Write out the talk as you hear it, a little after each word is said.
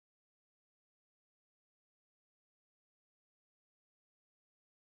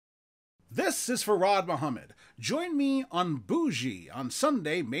This is Farad Muhammad. Join me on Booji on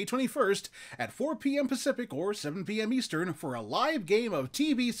Sunday, May 21st at 4 p.m. Pacific or 7 p.m. Eastern for a live game of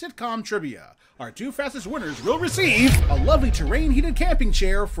TV sitcom trivia. Our two fastest winners will receive a lovely terrain-heated camping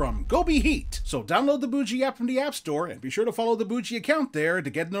chair from Gobi Heat. So download the Booji app from the App Store and be sure to follow the Booji account there to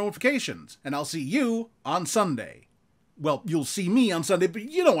get notifications. And I'll see you on Sunday. Well, you'll see me on Sunday, but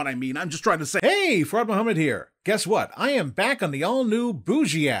you know what I mean. I'm just trying to say, hey, Farad Muhammad here. Guess what? I am back on the all-new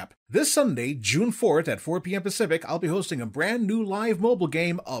Booji app. This Sunday, June 4th at 4 p.m. Pacific, I'll be hosting a brand new live mobile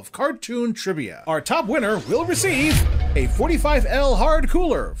game of cartoon trivia. Our top winner will receive a 45L hard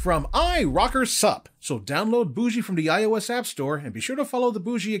cooler from iRocker Sup. So download Booji from the iOS App Store and be sure to follow the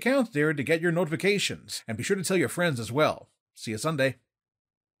Booji account there to get your notifications. And be sure to tell your friends as well. See you Sunday.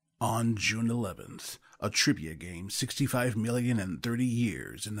 On June 11th, a trivia game 65,030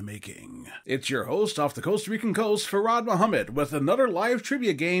 years in the making. It's your host off the Costa Rican coast, Farad Muhammad, with another live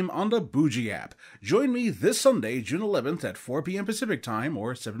trivia game on the Booji app. Join me this Sunday, June 11th at 4 p.m. Pacific Time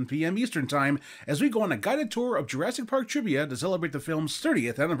or 7 p.m. Eastern Time as we go on a guided tour of Jurassic Park trivia to celebrate the film's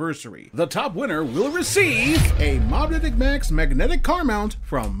 30th anniversary. The top winner will receive a Magnetic Max magnetic car mount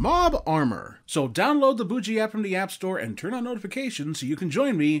from Mob Armor. So download the Booji app from the App Store and turn on notifications so you can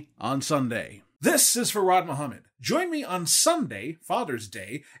join me on Sunday. This is Farad Muhammad. Join me on Sunday, Father's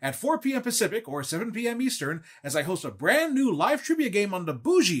Day, at 4 p.m. Pacific or 7 p.m. Eastern as I host a brand new live trivia game on the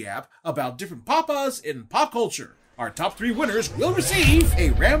Booji app about different papas in pop culture. Our top three winners will receive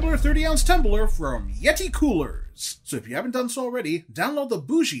a Rambler 30-ounce tumbler from Yeti Coolers. So if you haven't done so already, download the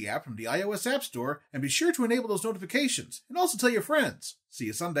Booji app from the iOS App Store and be sure to enable those notifications. And also tell your friends. See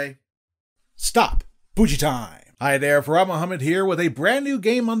you Sunday. Stop. Booji time. Hi there, Farad Muhammad here with a brand new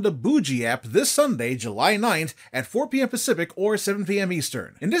game on the Booji app this Sunday, July 9th at 4 p.m. Pacific or 7 p.m.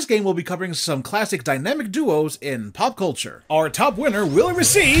 Eastern. In this game, we'll be covering some classic dynamic duos in pop culture. Our top winner will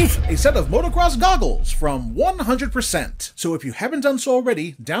receive a set of motocross goggles from 100%. So if you haven't done so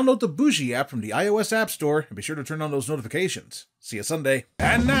already, download the Booji app from the iOS App Store and be sure to turn on those notifications. See you Sunday.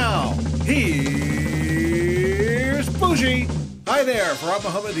 And now, here's Booji. Hi there, Farad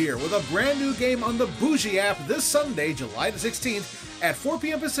Muhammad here with a brand new game on the Booji app this Sunday, July the 16th at 4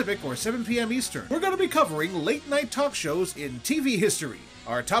 p.m. Pacific or 7 p.m. Eastern. We're going to be covering late-night talk shows in TV history.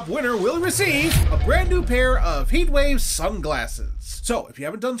 Our top winner will receive a brand new pair of Heatwave sunglasses. So, if you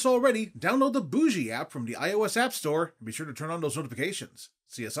haven't done so already, download the Booji app from the iOS App Store and be sure to turn on those notifications.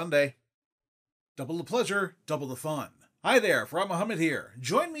 See you Sunday. Double the pleasure, double the fun. Hi there, Farad Muhammad here.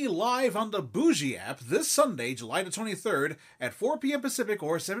 Join me live on the Booji app this Sunday, July the 23rd at 4 p.m. Pacific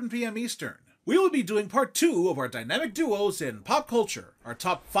or 7 p.m. Eastern. We will be doing part 2 of our dynamic duos in pop culture. Our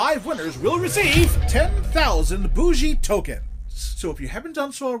top 5 winners will receive 10,000 Booji tokens. So if you haven't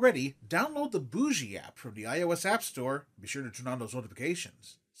done so already, download the Booji app from the iOS App Store. Be sure to turn on those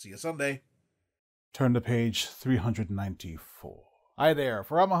notifications. See you Sunday. Turn to page 394. Hi there,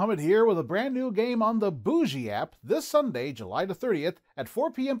 Farad Muhammad here with a brand new game on the Booji app this Sunday, July the 30th at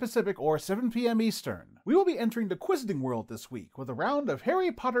 4 p.m. Pacific or 7 p.m. Eastern. We will be entering the Quizzing World this week with a round of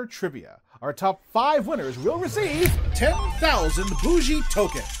Harry Potter trivia. Our top 5 winners will receive 10,000 Booji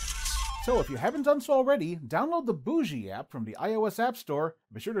tokens. So if you haven't done so already, download the Booji app from the iOS App Store.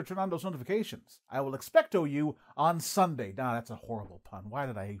 Be sure to turn on those notifications. I will expecto you on Sunday. Nah, that's a horrible pun. Why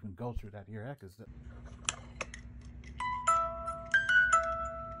did I even go through that here? Heck is that?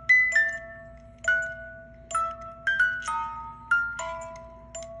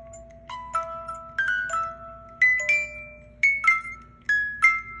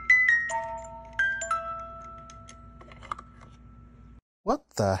 What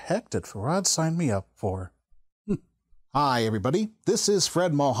the heck did Farad sign me up for? Hi everybody, this is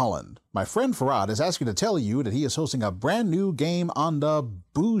Fred Mulholland. My friend Farad is asking to tell you that he is hosting a brand new game on the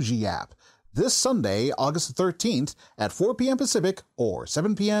Booji app this Sunday, August 13th at 4 p.m. Pacific or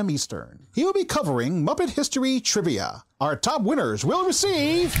 7 p.m. Eastern. He will be covering Muppet History Trivia. Our top winners will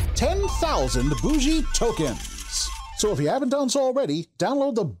receive 10,000 Booji tokens. So if you haven't done so already,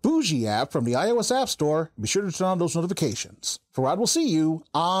 download the Booji app from the iOS App Store and be sure to turn on those notifications. Farad will see you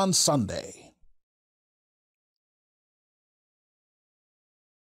on Sunday.